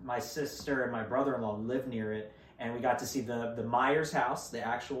 My sister and my brother-in-law live near it. And we got to see the Myers house, the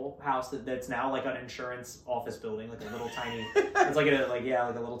actual house that's now like an insurance office building, like a little tiny. It's like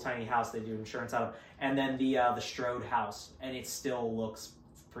a little tiny house they do insurance out of. And then the Strode house, and it still looks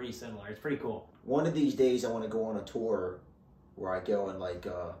pretty similar. It's pretty cool. One of these days, I want to go on a tour where I go and like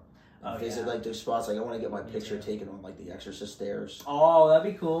visit like those spots. Like I want to get my picture taken on like the Exorcist stairs. Oh,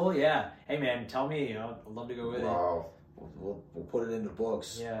 that'd be cool. Yeah. Hey man, tell me. I'd love to go with it. We'll put it in the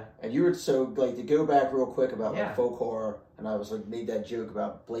books. Yeah. And you were to go back real quick about like folk horror, and I was like made that joke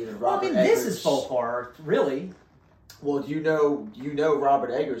about blaming Robert Eggers. This is folk horror, really. Well, you know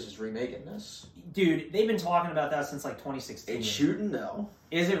Robert Eggers is remaking this. Dude, they've been talking about that since like 2016. It's shooting though.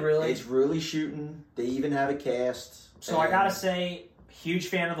 Is it really? It's really shooting. They even have a cast. So I gotta say, huge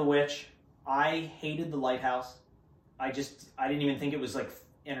fan of The Witch. I hated The Lighthouse. I didn't even think it was like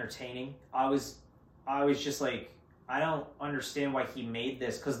entertaining. I was just like, I don't understand why he made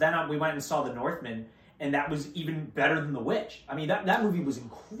this. Because then we went and saw The Northman, and that was even better than The Witch. I mean, that movie was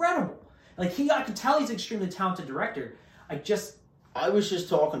incredible. Like, I could tell he's an extremely talented director. I was just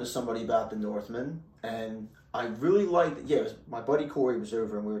talking to somebody about The Northman, and I really liked it. My buddy Corey was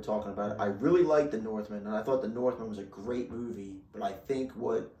over, and we were talking about it. I really liked The Northman, and I thought The Northman was a great movie. But I think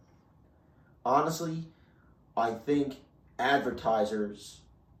honestly, I think advertisers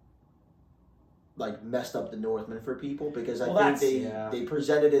like messed up The Northman for people, because I think they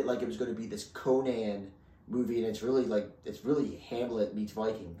presented it like it was going to be this Conan movie, and it's really Hamlet meets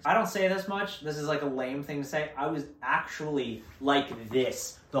Vikings. I don't say this much. This is like a lame thing to say. I was actually like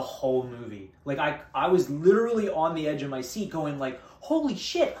this the whole movie. Like I was literally on the edge of my seat going like, holy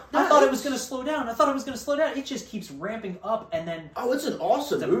shit, I thought it was going to slow down. It just keeps ramping up, and then... Oh, it's an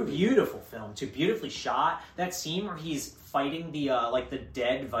awesome movie. It's a beautiful film, too. Beautifully shot. That scene where he's fighting the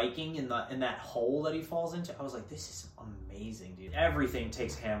dead Viking in that hole that he falls into, I was like, this is amazing, dude. Everything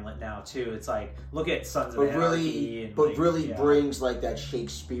takes Hamlet now, too. It's like, look at Sons of Anarchy. Brings like that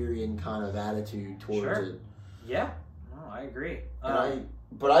Shakespearean kind of attitude towards it. Yeah. No, I agree.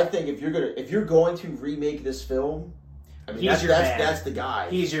 But I think if you're going to remake this film... I mean, that's the guy.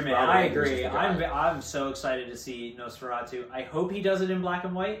 He's your man. I agree. I'm so excited to see Nosferatu. I hope he does it in black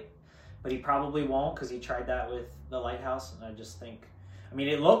and white, but he probably won't, because he tried that with The Lighthouse, and I just think... I mean,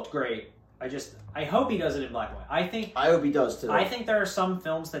 it looked great. I hope he does it in black and white. I hope he does, too. I think there are some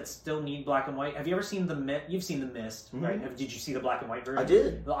films that still need black and white. Have you ever seen The Mist? You've seen The Mist, mm-hmm. right? Did you see the black and white version? I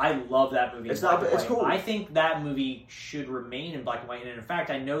did. I love that movie. It's cool. I think that movie should remain in black and white, and in fact,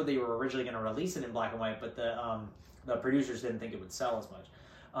 I know they were originally going to release it in black and white, but the producers didn't think it would sell as much.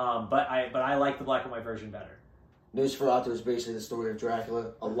 But I like the black and white version better. Nosferatu is basically the story of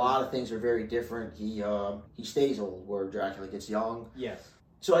Dracula. A lot of things are very different. He stays old, where Dracula gets young. Yes.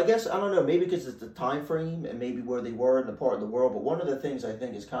 So I guess, I don't know, maybe because it's the time frame and maybe where they were in the part of the world, but one of the things I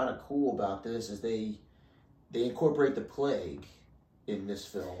think is kind of cool about this is they incorporate the plague in this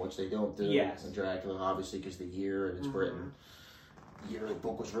film, which they don't do in Dracula, obviously, because the year, and it's mm-hmm. Britain. The year the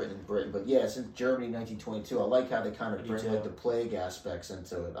book was written in Britain. But yeah, since Germany 1922, I like how they kind of bring like the plague aspects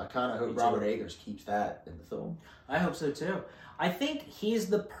into it. I kind of hope Robert Eggers keeps that in the film. I hope so too. I think he's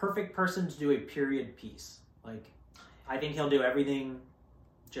the perfect person to do a period piece. Like, I think he'll do everything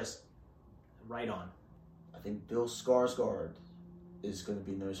just right on. I think Bill Skarsgård is going to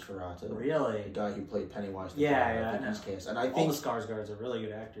be Nosferatu. Really? The guy who played Pennywise. I think know. he's cast. And I think all the Skarsgårds are really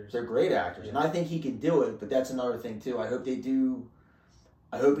good actors. They're great actors, and I think he can do it. But that's another thing too. I hope he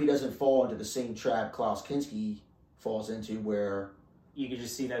doesn't fall into the same trap Klaus Kinski falls into, where you could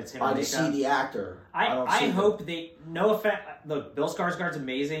just see that it's him. I just see the actor. I hope they. No offense. Look, Bill Skarsgård's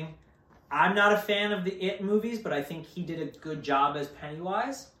amazing. I'm not a fan of the It movies, but I think he did a good job as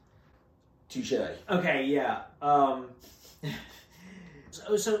Pennywise. Touche. Okay, yeah.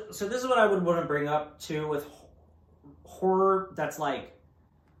 So this is what I would want to bring up too with horror that's like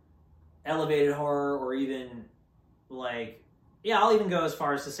elevated horror, or even like, yeah, I'll even go as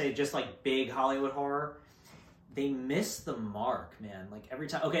far as to say just like big Hollywood horror. They miss the mark, man. Like every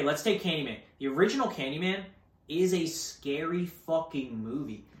time. Okay, let's take Candyman. The original Candyman is a scary fucking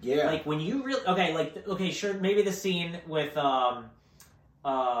movie. Yeah. Like when you really sure, maybe the scene with Ivan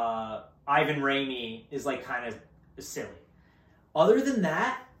Raimi is like kind of silly. Other than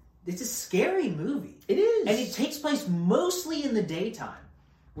that, it's a scary movie. It is. And it takes place mostly in the daytime,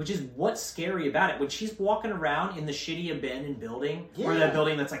 which is what's scary about it. When she's walking around in the shitty abandoned building, or that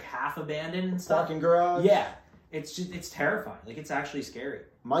building that's like half abandoned and stuff. Parking garage. Yeah. It's terrifying. Like, it's actually scary.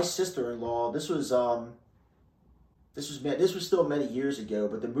 My sister-in-law, this was still many years ago,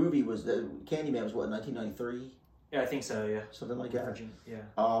 but the movie was, Candyman was what, 1993? Yeah, I think so, yeah. Something like that.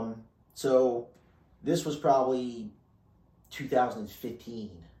 Yeah. So this was probably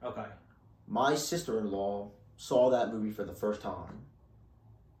 2015. Okay. My sister-in-law saw that movie for the first time.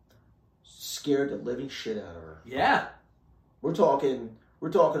 Scared the living shit out of her. Yeah. We're talking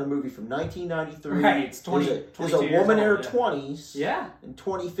a movie from 1993. Right, it's 20. There's a woman in her 20s. Yeah. In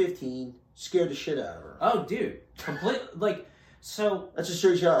 2015, scared the shit out of her. Oh, dude. So that just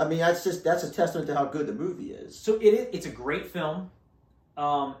shows you how, that's a testament to how good the movie is. So it's a great film.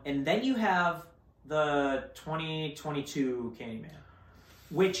 And then you have the 2022 Candyman,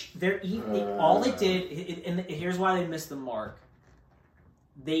 which all it did, and here's why they missed the mark.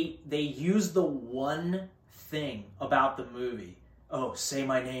 They used the one thing about the movie. Oh, say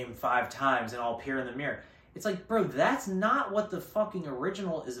my name 5 times and I'll appear in the mirror. It's like, bro, that's not what the fucking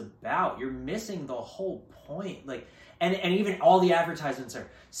original is about. You're missing the whole point. Like, and even all the advertisements are,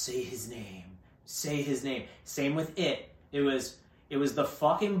 say his name. Same with it. It was the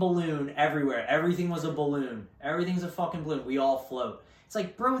fucking balloon everywhere. Everything was a balloon. Everything's a fucking balloon. We all float. It's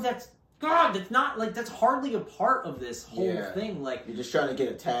like, bro, that's not, like, that's hardly a part of this whole thing. Like, you're just trying to get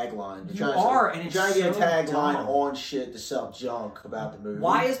a tagline. And it's trying to get a tagline dumb. on shit to sell junk about the movie.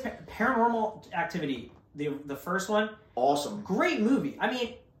 Why is Paranormal Activity, the first one, awesome? Great movie. I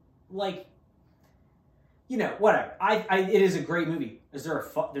mean, like, whatever. It is a great movie. Is there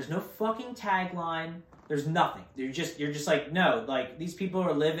there's no fucking tagline. There's nothing. You're just like, no, like, these people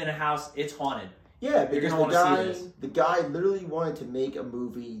live in a house. It's haunted. Yeah, because the guy literally wanted to make a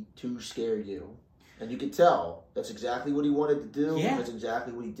movie to scare you. And you could tell that's exactly what he wanted to do. Yeah. That's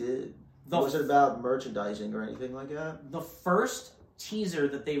exactly what he did. It wasn't about merchandising or anything like that. The first teaser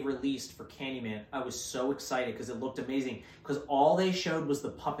that they released for Candyman, I was so excited because it looked amazing. Because all they showed was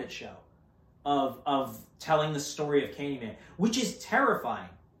the puppet show of telling the story of Candyman, which is terrifying.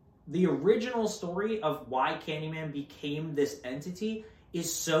 The original story of why Candyman became this entity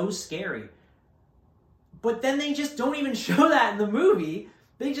is so scary. But then they just don't even show that in the movie.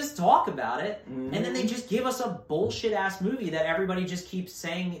 They just talk about it. Mm-hmm. And then they just give us a bullshit-ass movie that everybody just keeps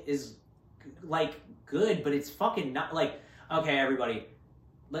saying is, like, good, but it's fucking not. Like, okay, everybody,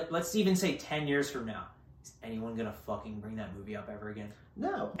 let's even say 10 years from now. Is anyone gonna fucking bring that movie up ever again?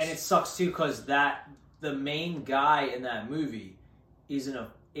 No. And it sucks, too, because the main guy in that movie is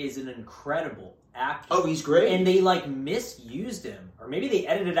an incredible actor. Oh, he's great. And they, like, misused him. Or maybe they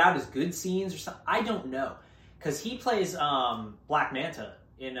edited out his good scenes or something. I don't know. Because he plays Black Manta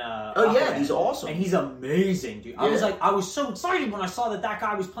in yeah, he's awesome. And he's amazing, dude. Yeah. I was so excited when I saw that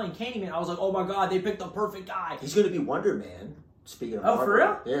guy was playing Candyman. I was like, oh my god, they picked the perfect guy. He's going to be Wonder Man. Speaking of Marvel. For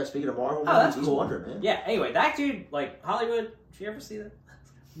real? Yeah, speaking of Marvel, that's he's cool. Wonder Man. Yeah, anyway, that dude, like, Hollywood, did you ever see that?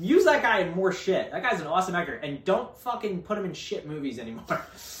 Use that guy in more shit. That guy's an awesome actor. And don't fucking put him in shit movies anymore.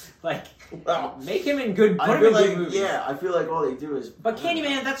 Like, make him in good, put him in good movies. Yeah, I feel like all they do is... But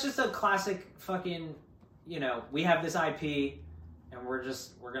Candyman, that's just a classic fucking, we have this IP, and we're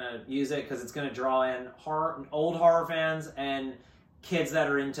gonna use it because it's gonna draw in old horror fans and kids that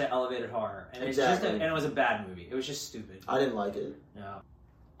are into elevated horror. And exactly. And it was a bad movie. It was just stupid. I didn't like it. No.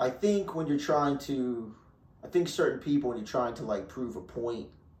 I think certain people, when you're trying to, like, prove a point,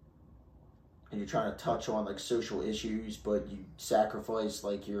 and you're trying to touch on, like, social issues, but you sacrifice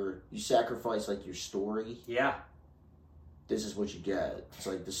your story. Yeah. this is what you get. It's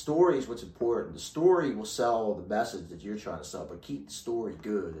like the story is what's important. The story will sell the message that you're trying to sell, but keep the story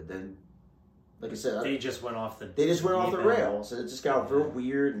good. And then, like I said, they just went off the rails, and it just got real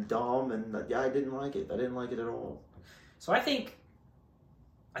weird and dumb. And I didn't like it. I didn't like it at all. So I think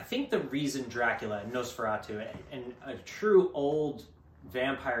the reason Dracula and Nosferatu and a true old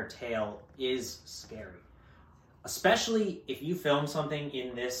vampire tale is scary. Especially if you film something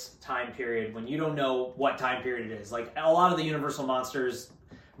in this time period when you don't know what time period it is. Like, a lot of the Universal Monsters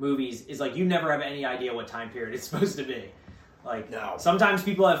movies is like, you never have any idea what time period it's supposed to be. Like, no. Sometimes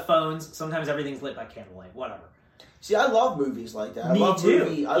people have phones, sometimes everything's lit by candlelight, whatever. See, I love movies like that. Me too.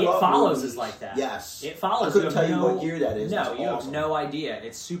 It Follows movies. is like that. Yes. It Follows. I couldn't tell you what year that is. No, you have no idea.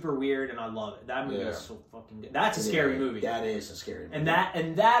 It's super weird, and I love it. That movie is so fucking good. That's a scary movie. That is a scary movie. And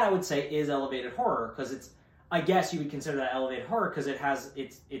that I would say is elevated horror, because it's, I guess you would consider that elevated horror because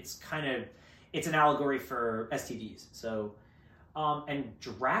it's an allegory for STDs. So, and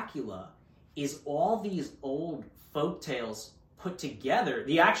Dracula is all these old folk tales put together.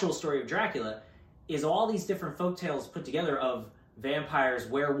 The actual story of Dracula is all these different folk tales put together of vampires,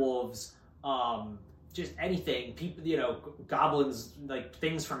 werewolves, just anything, people, goblins, like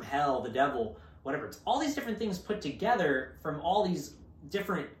things from hell, the devil, whatever. It's all these different things put together from all these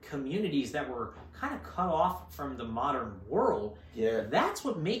different communities that were kind of cut off from the modern world. Yeah. That's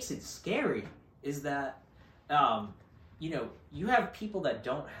what makes it scary, is that, you have people that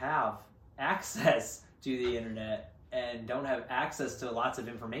don't have access to the internet and don't have access to lots of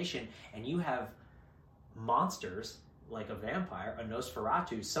information, and you have monsters like a vampire, a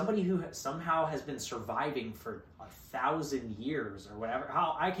Nosferatu, somebody who somehow has been surviving for 1,000 years or whatever.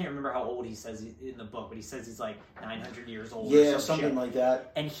 I can't remember how old he says in the book, but he says he's like 900 years old. Yeah, or something like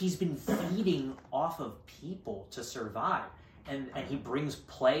that. And he's been feeding off of people to survive. And he brings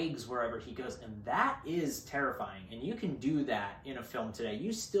plagues wherever he goes. And that is terrifying. And you can do that in a film today.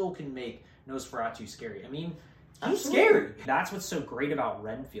 You still can make Nosferatu scary. I mean, he's scary. That's what's so great about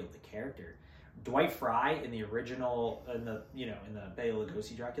Renfield, the character. Dwight Fry in the original, in the Bela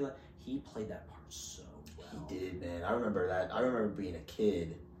Lugosi Dracula, he played that part so well. He did, man. I remember that. I remember being a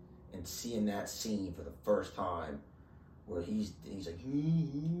kid and seeing that scene for the first time, where he's like,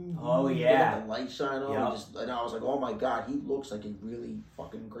 oh yeah, the light shine on, and I was like, oh my god, he looks like a really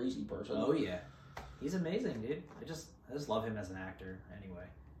fucking crazy person. Oh yeah, he's amazing, dude. I just love him as an actor. Anyway,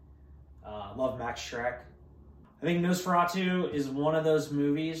 love Max Schreck. I think Nosferatu is one of those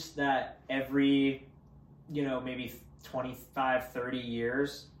movies that every, maybe 25, 30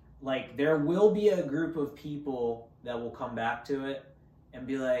 years, like, there will be a group of people that will come back to it and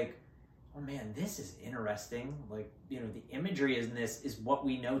be like, oh man, this is interesting. Like, the imagery in this is what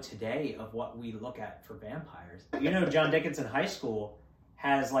we know today of what we look at for vampires. John Dickinson High School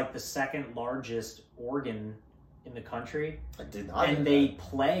has like the second largest organ in the country. I did not. And they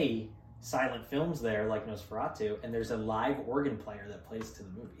play silent films there, like Nosferatu, and there's a live organ player that plays to the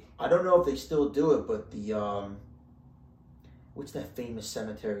movie. I don't know if they still do it, but the what's that famous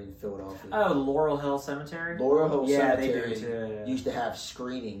cemetery in Philadelphia? Oh, Laurel Hill Cemetery. Laurel Hill Cemetery. They do too. Used to have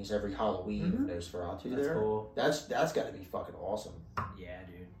screenings every Halloween of Nosferatu. That's there. Cool. That's got to be fucking awesome. Yeah,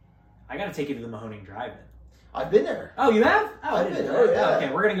 dude. I got to take you to the Mahoning Drive-In. I've been there. Oh, you have? Oh, I've been there. Yeah.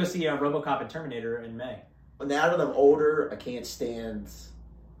 Okay, we're gonna go see RoboCop and Terminator in May. Now that I'm older, I can't stand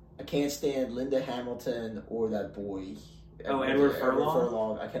Linda Hamilton or that boy. Edward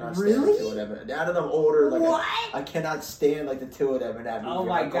Furlong? I cannot stand the two of them. Now that I'm older, what? I cannot stand the two of them in that movie. Oh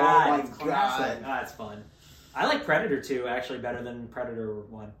my god! Oh my god! Oh, that's fun. I like Predator 2 actually better than Predator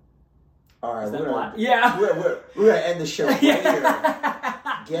 1. All right, we're gonna end the show here.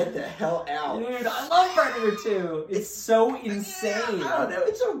 Get the hell out, dude! I love Predator 2. It's so insane. I don't know.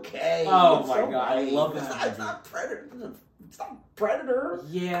 It's okay. Oh my god! I love that. It's not Predator. It's not Predator.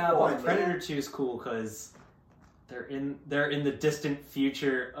 Yeah, but Predator 2 is cool because they're in the distant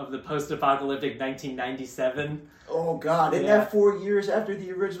future of the post-apocalyptic 1997. Oh god! Isn't that 4 years after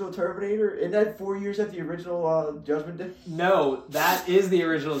the original Terminator? Isn't that 4 years after the original Judgment Day? No, that is the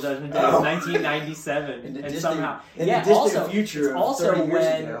original Judgment Day. It's 1997, in the and distant, somehow in the distant future.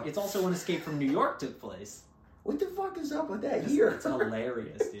 It's also when Escape from New York took place. What the fuck is up with that year? It's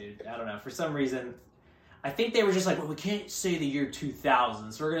hilarious, dude. I don't know. For some reason, I think they were just like, well, we can't say the year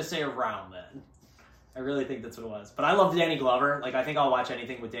 2000, so we're gonna say around then. I really think that's what it was. But I love Danny Glover. Like, I think I'll watch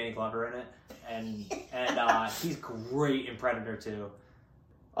anything with Danny Glover in it. And he's great in Predator 2.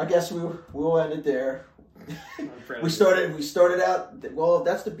 I guess we'll end it there. we started out, well,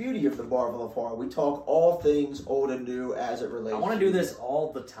 that's the beauty of the Marvel of Horror. We talk all things old and new as it relates. I want to do this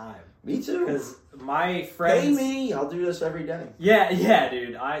all the time. Me too. Because my friends... Pay me! I'll do this every day. Yeah,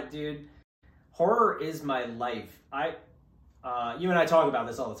 dude. Horror is my life. you and I talk about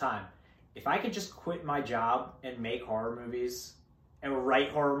this all the time. If I could just quit my job and make horror movies and write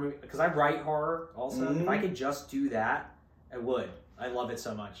horror movies, because I write horror also, if I could just do that, I would. I love it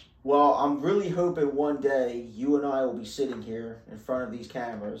so much. Well, I'm really hoping one day you and I will be sitting here in front of these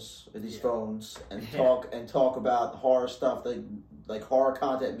cameras, or these phones, and talk about horror stuff, like horror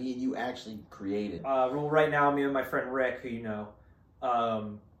content me and you actually created. Well, right now, me and my friend Rick, who you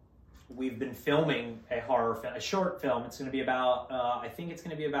know, we've been filming a short film. It's going to be about, I think it's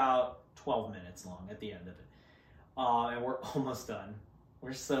going to be about 12 minutes long at the end of it. And we're almost done.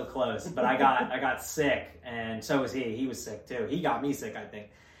 We're so close. But I got sick, and so was he. He was sick too. He got me sick, I think.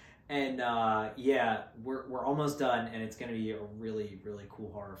 And yeah, we're almost done, and it's going to be a really, really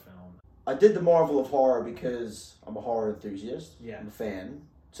cool horror film. I did the Marvel of Horror because I'm a horror enthusiast. Yeah. I'm a fan.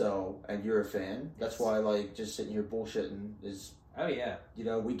 So, and you're a fan. That's why I like just sitting here bullshitting is... Oh, yeah. You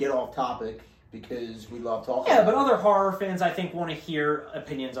know, we get off topic because we love talking. Yeah, but other horror fans, I think, want to hear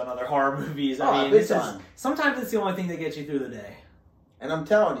opinions on other horror movies. I mean, sometimes it's the only thing that gets you through the day. And I'm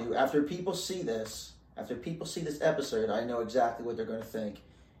telling you, after people see this episode, I know exactly what they're going to think.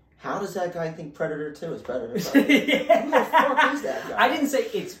 How does that guy think Predator 2 is better than Predator? Yeah. Who the fuck is that guy? I didn't say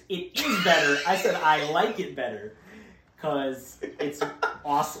it is better. I said I like it better because it's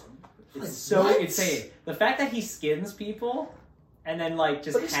awesome. It's so insane. The fact that he skins people and then like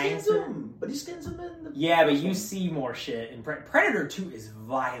just hangs them. But he skins them in the... Yeah, but you see more shit. And Predator 2 is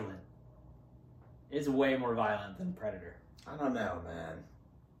violent. It's way more violent than Predator. I don't know, man.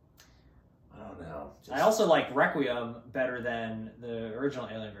 I don't know. I also like Requiem better than the original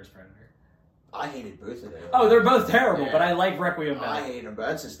Alien vs. Predator. I hated both of them. Oh, they're both terrible, but I like Requiem better. I hate them, but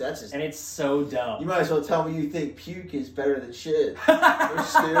that's just... And it's so dumb. You might as well tell me you think puke is better than shit.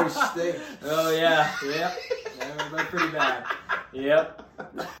 They're stink. Oh, yeah. Yep. They're pretty bad. Yep.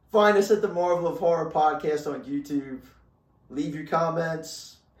 Find us at the Marvel of Horror podcast on YouTube. Leave your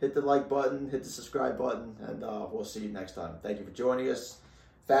comments. Hit the like button. Hit the subscribe button. And we'll see you next time. Thank you for joining us.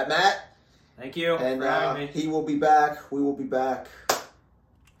 Fat Matt. Thank you for having me. He will be back. We will be back.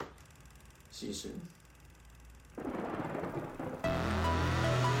 See you soon.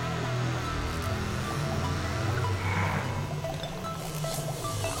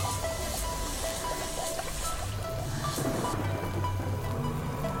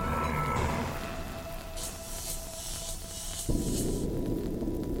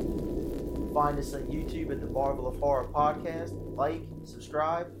 Find us on YouTube at the Marvel of Horror podcast. Like,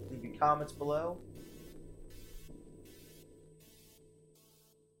 subscribe, leave your comments below.